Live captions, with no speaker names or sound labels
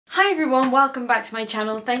Hi everyone, welcome back to my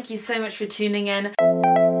channel. Thank you so much for tuning in.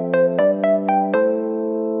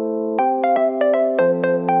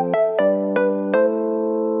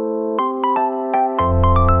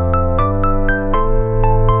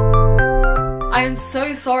 I am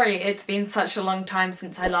so sorry it's been such a long time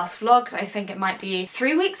since I last vlogged. I think it might be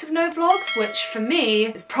 3 weeks of no vlogs, which for me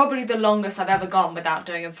is probably the longest I've ever gone without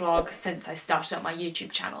doing a vlog since I started up my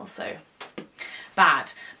YouTube channel, so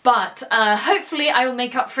bad. But hopefully I will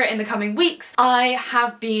make up for it in the coming weeks. I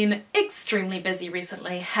have been extremely busy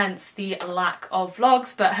recently, hence the lack of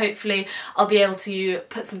vlogs, but hopefully I'll be able to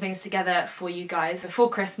put some things together for you guys before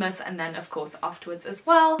Christmas and then of course afterwards as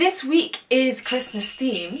well. This week is Christmas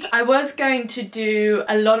themed. I was going to do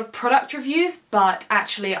a lot of product reviews, but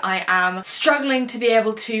actually I am struggling to be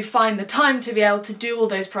able to find the time to be able to do all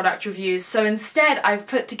those product reviews, so instead I've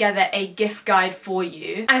put together a gift guide for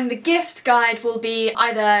you. And the gift guide will be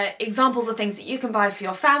either examples of things that you can buy for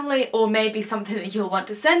your family, or maybe something that you'll want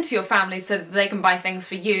to send to your family so that they can buy things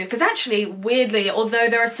for you. Because actually, weirdly, although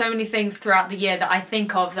there are so many things throughout the year that I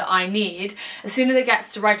think of that I need, as soon as it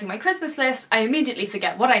gets to writing my Christmas list, I immediately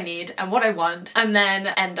forget what I need and what I want, and then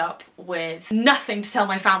end up with nothing to tell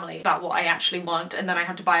my family about what I actually want, and then I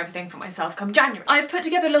have to buy everything for myself come January. I've put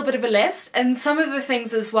together a little bit of a list, and some of the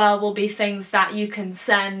things as well will be things that you can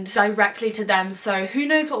send directly to them, so who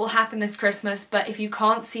knows what will happen this Christmas, but if you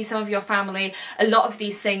can't see some of your family, a lot of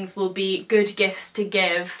these things will be good gifts to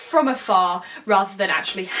give from afar rather than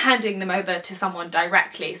actually handing them over to someone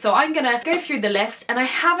directly. So I'm gonna go through the list, and I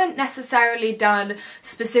haven't necessarily done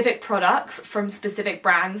specific products from specific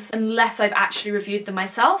brands unless I've actually reviewed them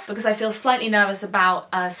myself, because I feel slightly nervous about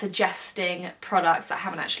suggesting products that I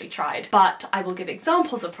haven't actually tried. But I will give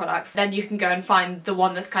examples of products, then you can go and find the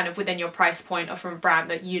one that's kind of within your price point or from a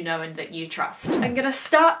brand that you know and that you trust. I'm gonna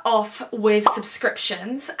start off with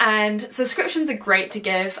subscriptions, and subscriptions are great to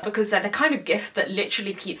give because they're the kind of gift that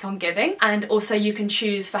literally keeps on giving, and also you can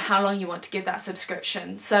choose for how long you want to give that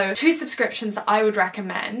subscription. So 2 subscriptions that I would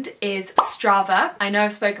recommend is Strava. I know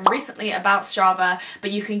I've spoken recently about Strava,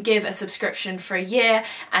 but you can give a subscription for a year,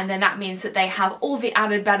 and then that means that they have all the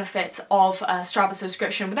added benefits of a Strava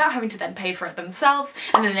subscription without having to then pay for it themselves,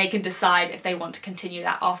 and then they can decide if they want to continue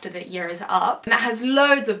that after the year is up. And that has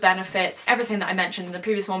loads of benefits, everything that I mentioned in the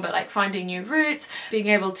previous one, but like finding new routes, being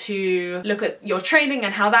able to look at your training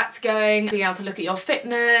and how that's going, being able to look at your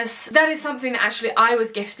fitness. That is something that actually I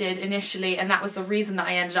was gifted initially, and that was the reason that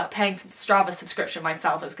I ended up paying for the Strava subscription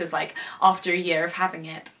myself, is because like after a year of having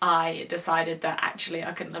it, I decided that actually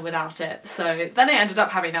I couldn't live without it. So then I ended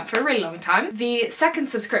up having that for a really long time. The second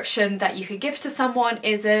subscription that you could give to someone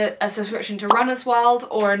is a subscription to Runner's World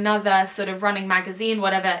or another sort of running magazine,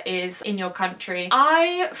 whatever is in your country.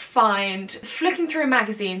 I find flicking through a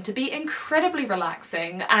magazine to be incredibly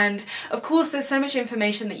relaxing, and of course there's so much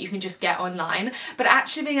information that you can just get online, but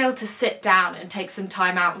actually being able to sit down and take some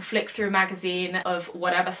time out and flick through a magazine of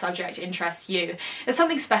whatever subject interests you, there's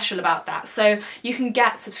something special about that. So you can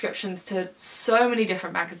get subscriptions to so many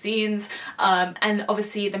different magazines, and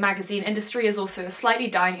obviously the magazine industry is also a slightly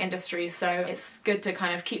dying industry, so it's good to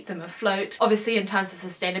kind of keep them afloat. Obviously in terms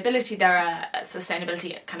of sustainability, there are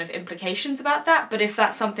sustainability kind of implications about that, but if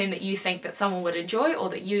that's something that you think that someone would enjoy or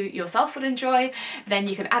that you yourself would enjoy, then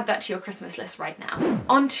you can add that to your Christmas list right now.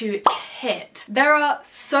 On to kit. There are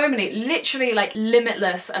so many, literally like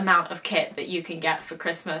limitless amount of kit that you can get for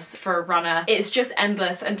Christmas for a runner. It's just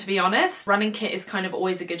endless, and to be honest, running kit is kind of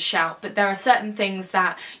always a good shout, but there are certain things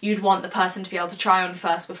that you'd want the person to be able to try on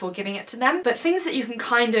first before giving it to them, but things that you can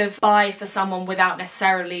kind of buy for someone without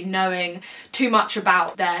necessarily knowing too much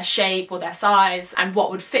about their shape or their size and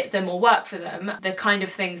what would fit them or work for them, the kind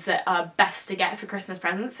of things that are best to get for Christmas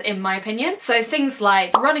presents in my opinion. So things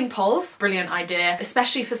like running poles, brilliant idea,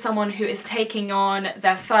 especially for someone who is taking on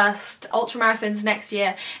their first ultramarathons next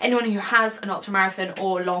year. Anyone who has an ultramarathon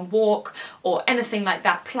or long walk or anything like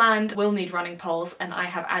that planned will need running poles, and I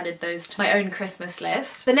have added those to my own Christmas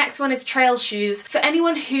list. The next one is trail shoes. For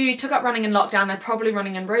anyone who took up running in lockdown, they're probably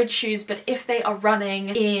running in road shoes, but if they are running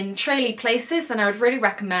in traily places, then I would really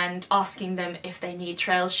recommend asking them if they need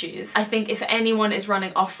trail shoes. I think if anyone is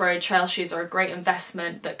running off-road, trail shoes are a great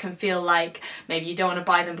investment, but can feel like maybe you don't want to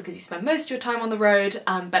buy them because you spend most of your time on the road,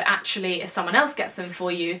 but actually if someone else gets them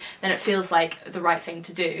for you, then it feels like the right thing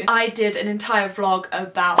to do. I did an entire vlog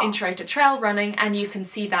about intro to trail running, and you can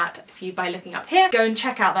see that if you by looking up here. Go and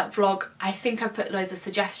check out that vlog. I think I've put loads of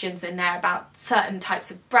suggestions in there about certain types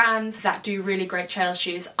types of brands that do really great trail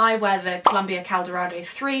shoes. I wear the Columbia Caldorado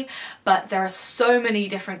 3, but there are so many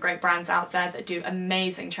different great brands out there that do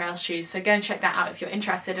amazing trail shoes, so go and check that out if you're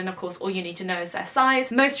interested. And of course all you need to know is their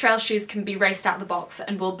size. Most trail shoes can be raced out the box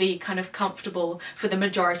and will be kind of comfortable for the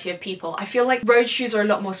majority of people. I feel like road shoes are a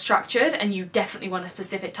lot more structured, and you definitely want a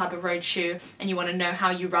specific type of road shoe, and you want to know how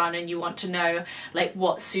you run, and you want to know like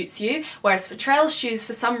what suits you. Whereas for trail shoes,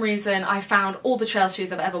 for some reason I found all the trail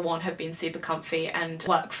shoes I've ever worn have been super comfy and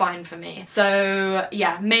work fine for me. So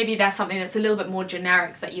yeah, maybe there's something that's a little bit more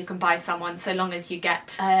generic that you can buy someone, so long as you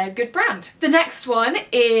get a good brand. The next one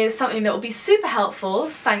is something that will be super helpful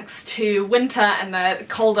thanks to winter and the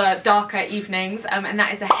colder, darker evenings, and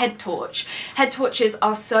that is a head torch. Head torches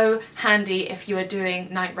are so handy if you are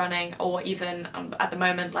doing night running, or even at the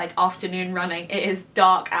moment like afternoon running. It is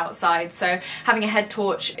dark outside, so having a head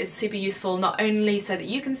torch is super useful, not only so that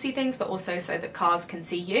you can see things but also so that cars can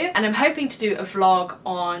see you. And I'm hoping to do a vlog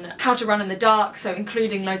on how to run in the dark, so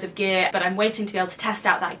including loads of gear, but I'm waiting to be able to test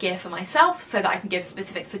out that gear for myself so that I can give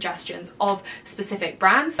specific suggestions of specific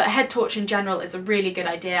brands. But a head torch in general is a really good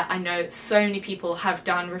idea. I know so many people have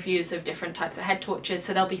done reviews of different types of head torches,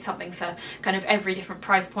 so there'll be something for kind of every different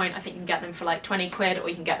price point. I think you can get them for like 20 quid, or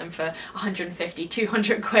you can get them for 150,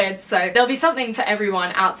 200 quid, so there'll be something for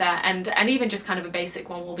everyone out there, and even just kind of a basic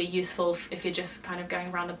one will be useful if you're just kind of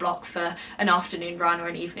going around the block for an afternoon run or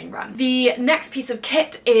an evening run. The next piece of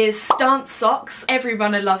kit is stance socks. Every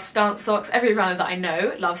runner loves stance socks. Every runner that I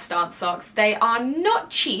know loves stance socks. They are not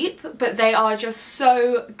cheap, but they are just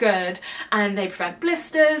so good, and they prevent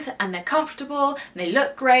blisters, and they're comfortable, and they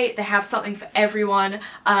look great. They have something for everyone.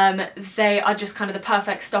 They are just kind of the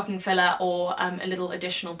perfect stocking filler, or a little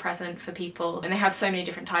additional present for people, and they have so many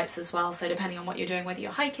different types as well, so depending on what you're doing, whether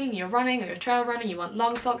you're hiking, you're running, or you're trail running, you want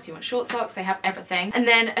long socks, you want short socks, they have everything. And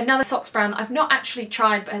then another socks brand that I've not actually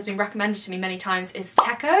tried but has been recommended to me many times is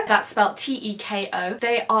Teko. That's spelled T-E-K-O.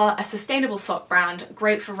 They are a sustainable sock brand,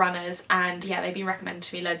 great for runners, and yeah, they've been recommended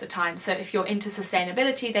to me loads of times, so if you're into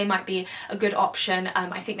sustainability they might be a good option.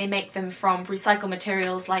 I think they make them from recycled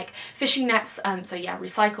materials like fishing nets, so yeah,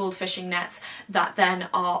 recycled fishing nets that then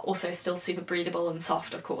are also still super breathable and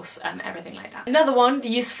soft, of course, everything like that. Another one,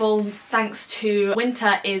 useful thanks to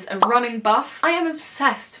winter, is a running buff. I am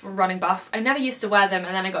obsessed with running buffs. I never used to wear them,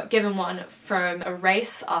 and then I got given one from a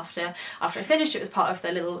race after I finished. It was part of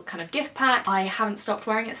the little kind of gift pack. I haven't stopped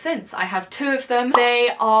wearing it since. I have 2 of them.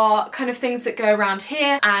 They are kind of things that go around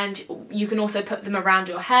here, and you can also put them around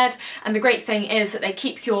your head, and the great thing is that they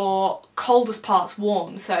keep your coldest parts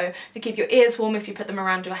warm, so they keep your ears warm if you put them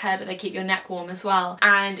around your head, but they keep your neck warm as well.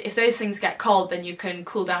 And if those things get cold, then you can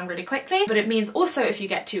cool down really quickly. But it means also if you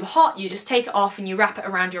get too hot, you just take it off and you wrap it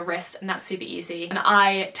around your wrist, and that's super easy. And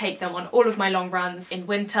I take them on all of my long runs in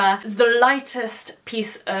winter. The lightest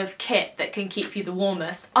piece of kit that can keep you the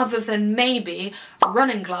warmest, other than maybe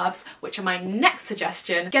running gloves, which are my next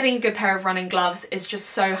suggestion. Getting a good pair of running gloves is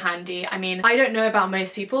just so handy. I mean, I don't know about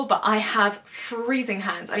most people, but I have freezing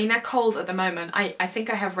hands. I mean, they're cold at the moment. I think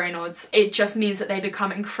I have Raynaud's. It just means that they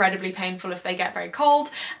become incredibly painful if they get very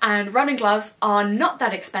cold, and running gloves are not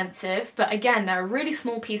that expensive, but again, they're a really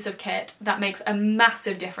small piece of kit that makes a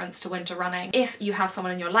massive difference to winter running. If you have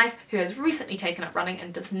someone in your life who has recently taken up running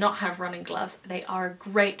and does not have running gloves, they are a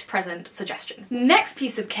great present suggestion. Next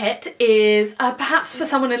piece of kit is perhaps for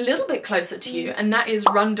someone a little bit closer to you, and that is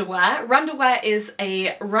Runderwear. Runderwear is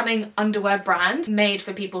a running underwear brand made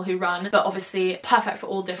for people who run, but obviously perfect for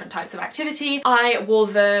all different types of activity. I wore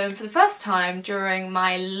them for the first time during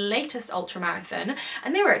my latest ultramarathon,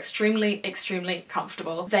 and they were extremely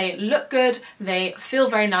comfortable. They look good, they feel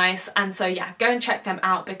very nice, and so yeah, go and check them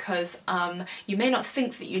out, because you may not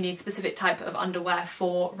think that you need specific type of underwear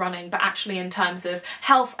for running, but actually in terms of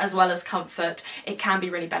health as well as comfort, it can be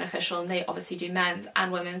really beneficial, and they obviously do men's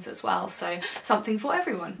and women's as well, so something for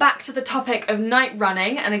everyone. Back to the topic of night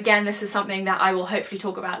running, and again, this is something that I will hopefully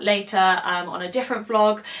talk about later on a different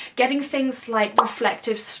vlog. Getting things like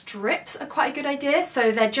reflective strips are quite a good idea.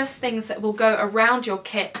 So they're just things that will go around your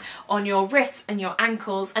kit on your wrists and your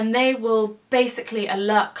ankles, and they will basically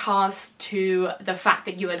alert cars to the fact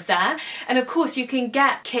that you are there. And of course you can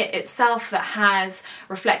get kit itself that has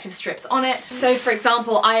reflective strips on it. So for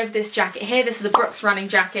example, I have this jacket here. This is a Brooks running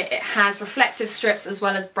jacket. It has reflective strips as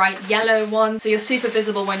well as bright yellow ones, so you're super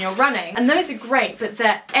visible when you're running. And those are great, but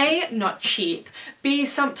they're A, not cheap, B,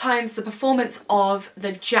 sometimes the performance of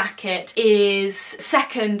the jacket is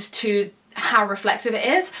second to how reflective it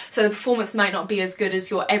is, so the performance might not be as good as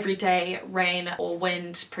your everyday rain or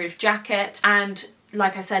wind proof jacket. And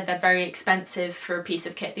like I said, they're very expensive for a piece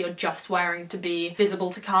of kit that you're just wearing to be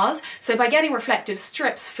visible to cars. So by getting reflective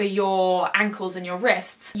strips for your ankles and your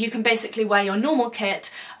wrists, you can basically wear your normal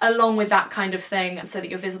kit along with that kind of thing so that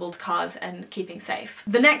you're visible to cars and keeping safe.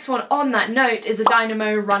 The next one on that note is a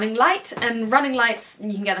Dynamo running light, and running lights,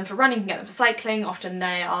 you can get them for running, you can get them for cycling. Often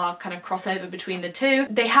they are kind of crossover between the two.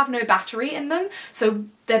 They have no battery in them, so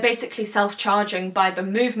they're basically self-charging by the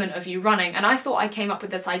movement of you running. And I thought I came up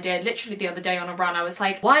with this idea literally the other day on a run. I was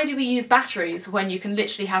like, why do we use batteries when you can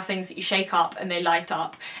literally have things that you shake up and they light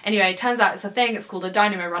up? Anyway, it turns out it's a thing, it's called a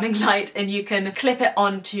Dynamo running light, and you can clip it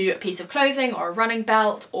onto a piece of clothing or a running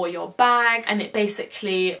belt or your bag, and it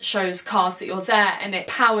basically shows cars that you're there, and it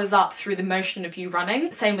powers up through the motion of you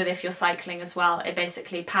running. Same with if you're cycling as well, it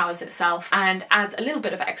basically powers itself and adds a little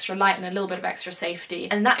bit of extra light and a little bit of extra safety.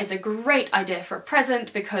 And that is a great idea for a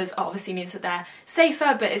present, because it obviously means that they're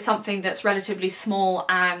safer, but it's something that's relatively small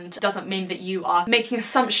and doesn't mean that you are making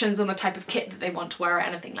assumptions on the type of kit that they want to wear or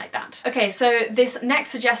anything like that. Okay, so this next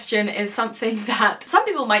suggestion is something that some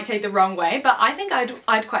people might take the wrong way, but I think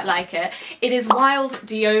I'd quite like it. It is Wild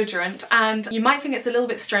deodorant, and you might think it's a little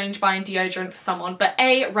bit strange buying deodorant for someone, but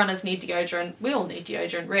A, runners need deodorant. We all need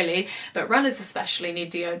deodorant really, but runners especially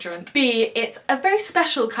need deodorant. B, it's a very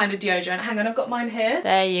special kind of deodorant. Hang on, I've got mine here.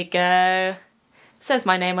 There you go. Says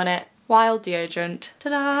my name on it. Wild deodorant.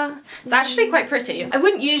 Ta-da! It's actually quite pretty. I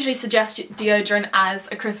wouldn't usually suggest deodorant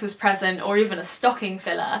as a Christmas present or even a stocking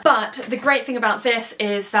filler, but the great thing about this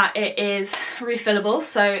is that it is refillable,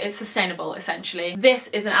 so it's sustainable essentially. This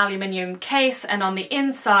is an aluminium case, and on the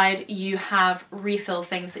inside you have refill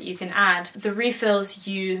things that you can add. The refills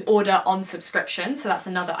you order on subscription, so that's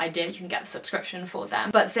another idea, you can get the subscription for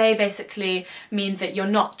them, but they basically mean that you're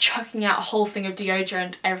not chucking out a whole thing of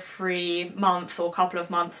deodorant every month or couple of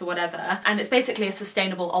months or whatever. And it's basically a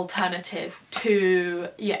sustainable alternative to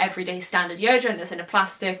your everyday standard deodorant that's in a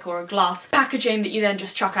plastic or a glass packaging that you then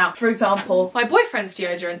just chuck out. For example, my boyfriend's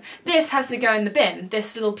deodorant, this has to go in the bin.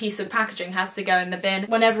 This little piece of packaging has to go in the bin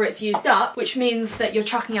whenever it's used up, which means that you're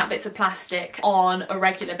chucking out bits of plastic on a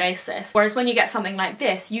regular basis. Whereas when you get something like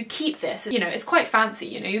this, you keep this, you know, it's quite fancy,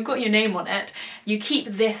 you know, you've got your name on it, you keep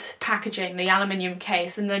this packaging, the aluminium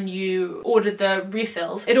case, and then you order the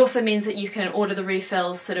refills. It also means that you can order the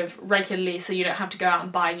refills sort of regularly, so you don't have to go out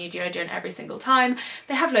and buy new deodorant every single time.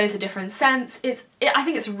 They have loads of different scents. I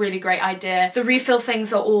think it's a really great idea. The refill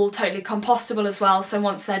things are all totally compostable as well, so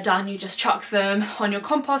once they're done you just chuck them on your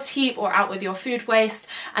compost heap or out with your food waste,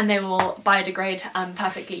 and they will biodegrade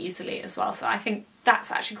perfectly easily as well. So I think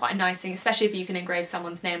that's actually quite a nice thing, especially if you can engrave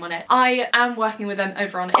someone's name on it. I am working with them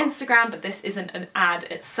over on Instagram, but this isn't an ad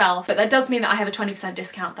itself, but that does mean that I have a 20%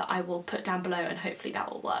 discount that I will put down below, and hopefully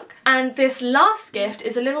that will work. And this last gift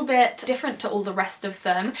is a little bit different to all the rest of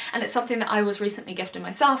them, and it's something that I was recently gifted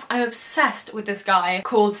myself. I'm obsessed with this guy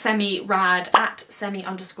called Semi-Rad, at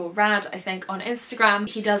semi_rad, I think, on Instagram.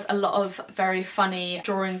 He does a lot of very funny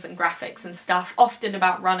drawings and graphics and stuff, often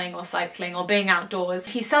about running or cycling or being outdoors.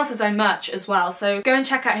 He sells his own merch as well, so go and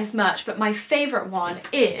check out his merch, but my favourite one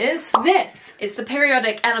is this. It's the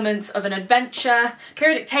periodic elements of an adventure,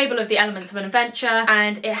 periodic table of the elements of an adventure,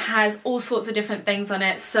 and it has all sorts of different things on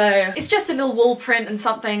it. So it's just a little wall print and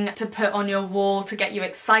something to put on your wall to get you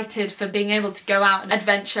excited for being able to go out and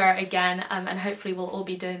adventure again, and hopefully we'll all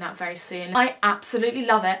be doing that very soon. I absolutely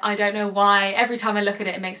love it. I don't know why. Every time I look at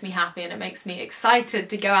it, it makes me happy and it makes me excited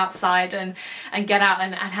to go outside and get out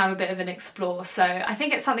and have a bit of an explore. So I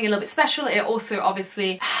think it's something a little bit special. It also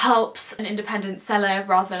obviously helps an independent seller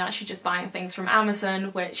rather than actually just buying things from Amazon,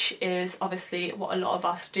 which is obviously what a lot of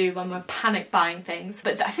us do when we're panic buying things.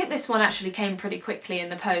 But I think this one actually came pretty quickly in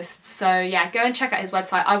the post, so yeah, go and check out his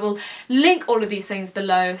website. I will link all of these things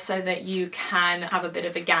below so that you can have a bit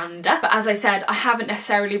of a gander. But as I said, I haven't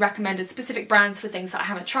necessarily recommended specific brands for things that I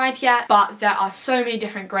haven't tried yet, but there are so many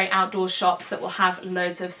different great outdoor shops that will have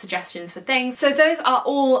loads of suggestions for things. So those are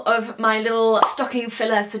all of my little stocking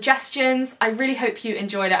filler suggestions. I really hope you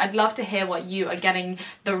enjoyed it. I'd love to hear what you are getting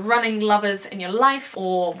the running lovers in your life,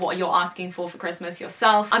 or what you're asking for Christmas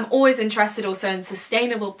yourself. I'm always interested also in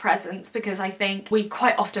sustainable presents, because I think we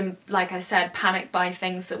quite often, like I said, panic buy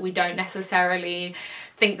things that we don't necessarily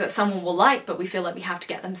think that someone will like, but we feel like we have to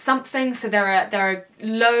get them something. So there are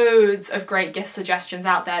loads of great gift suggestions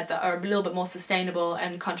out there that are a little bit more sustainable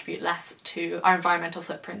and contribute less to our environmental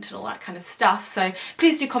footprint and all that kind of stuff. So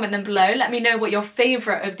please do comment them below. Let me know what your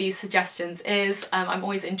favourite of these suggestions is. I'm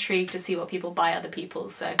always intrigued to see what people buy other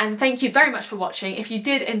people's. So, and thank you very much for watching. If you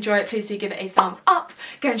did enjoy it, please do give it a thumbs up.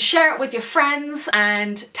 Go and share it with your friends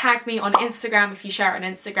and tag me on Instagram if you share it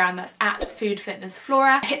on Instagram. That's at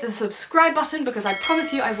foodfitnessflora. Hit the subscribe button, because I promise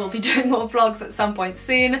promise you I will be doing more vlogs at some point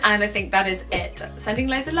soon, and I think that is it. Sending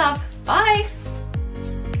loads of love. Bye!